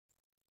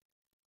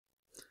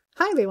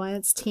Hi everyone,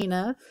 it's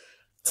Tina.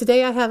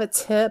 Today I have a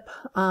tip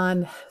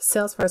on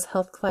Salesforce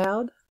Health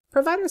Cloud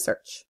Provider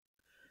Search.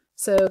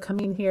 So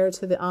coming here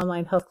to the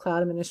Online Health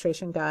Cloud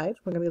Administration Guide,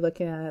 we're going to be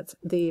looking at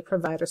the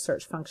Provider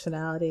Search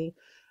functionality.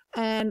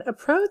 And a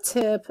pro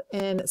tip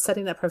in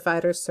setting up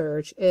Provider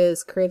Search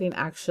is creating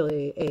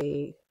actually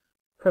a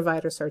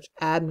Provider Search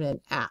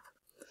admin app.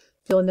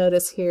 You'll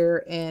notice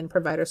here in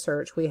Provider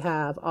Search we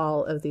have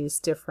all of these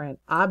different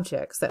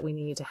objects that we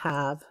need to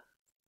have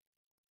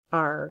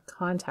our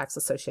contacts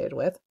associated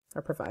with,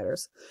 our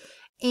providers.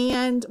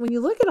 And when you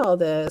look at all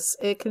this,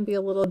 it can be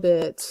a little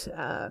bit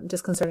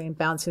disconcerting,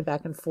 bouncing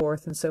back and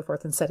forth and so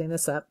forth and setting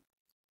this up.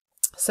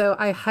 So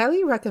I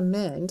highly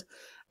recommend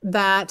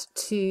that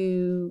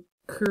to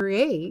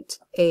create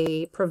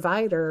a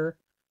provider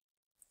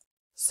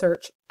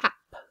search app,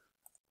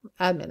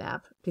 admin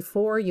app,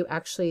 before you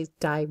actually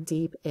dive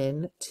deep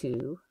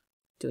into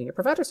doing your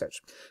provider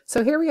search.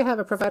 So here we have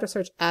a provider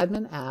search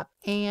admin app,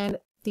 and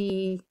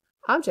the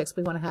objects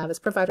we want to have is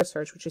provider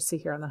search, which you see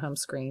here on the home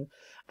screen.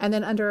 And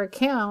then under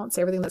accounts,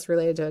 everything that's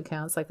related to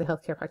accounts like the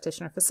healthcare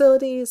practitioner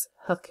facilities,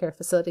 healthcare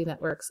facility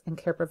networks, and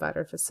care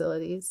provider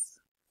facilities,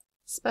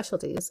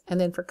 specialties. And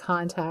then for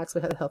contacts,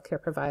 we have the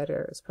healthcare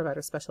providers,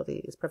 provider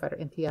specialties, provider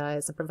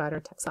NPIs, and provider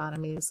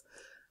taxonomies.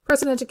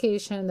 Person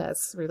education,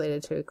 that's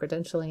related to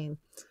credentialing.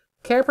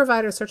 Care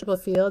provider searchable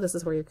field, this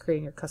is where you're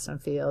creating your custom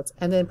fields.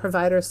 And then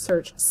provider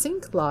search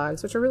sync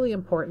logs, which are really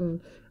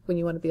important when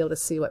you want to be able to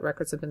see what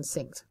records have been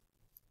synced.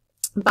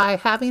 By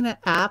having an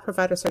app,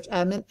 Provider Search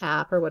Admin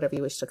app, or whatever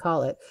you wish to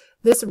call it,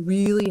 this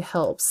really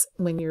helps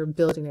when you're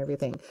building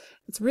everything.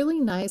 It's really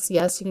nice.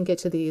 Yes, you can get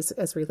to these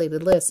as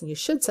related lists, and you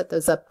should set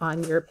those up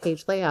on your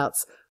page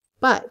layouts.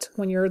 But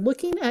when you're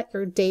looking at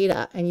your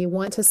data and you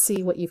want to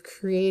see what you've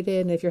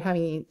created, and if you're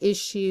having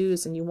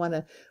issues and you want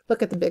to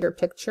look at the bigger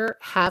picture,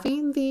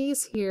 having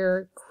these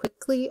here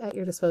quickly at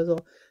your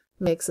disposal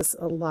makes this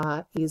a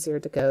lot easier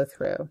to go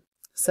through.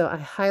 So I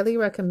highly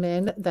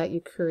recommend that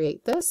you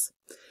create this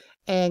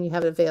and you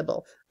have it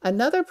available.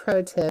 Another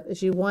pro tip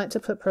is you want to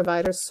put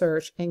provider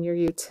search in your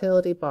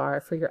utility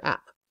bar for your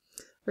app.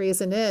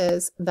 Reason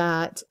is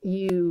that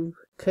you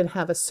could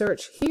have a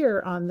search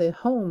here on the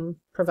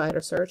home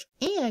provider search,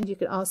 and you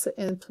can also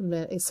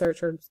implement a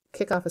search or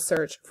kick off a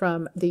search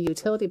from the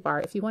utility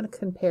bar if you want to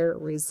compare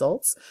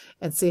results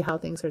and see how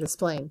things are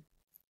displaying.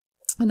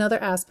 Another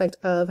aspect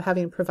of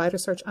having provider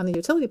search on the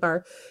utility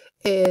bar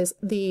is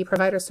the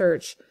provider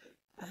search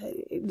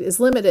is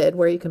limited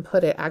where you can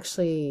put it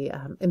actually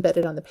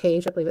embedded on the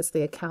page. I believe it's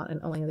the account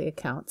and only the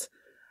account.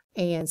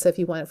 And so if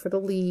you want it for the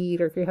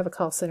lead, or if you have a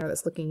call center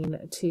that's looking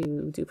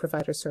to do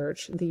provider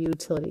search, the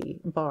utility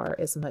bar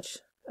is a much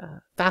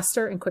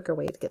faster and quicker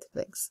way to get to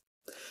things.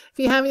 If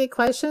you have any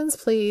questions,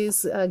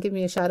 please give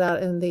me a shout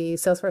out in the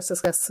Salesforce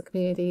Success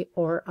community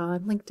or on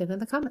LinkedIn in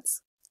the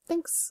comments.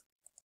 Thanks.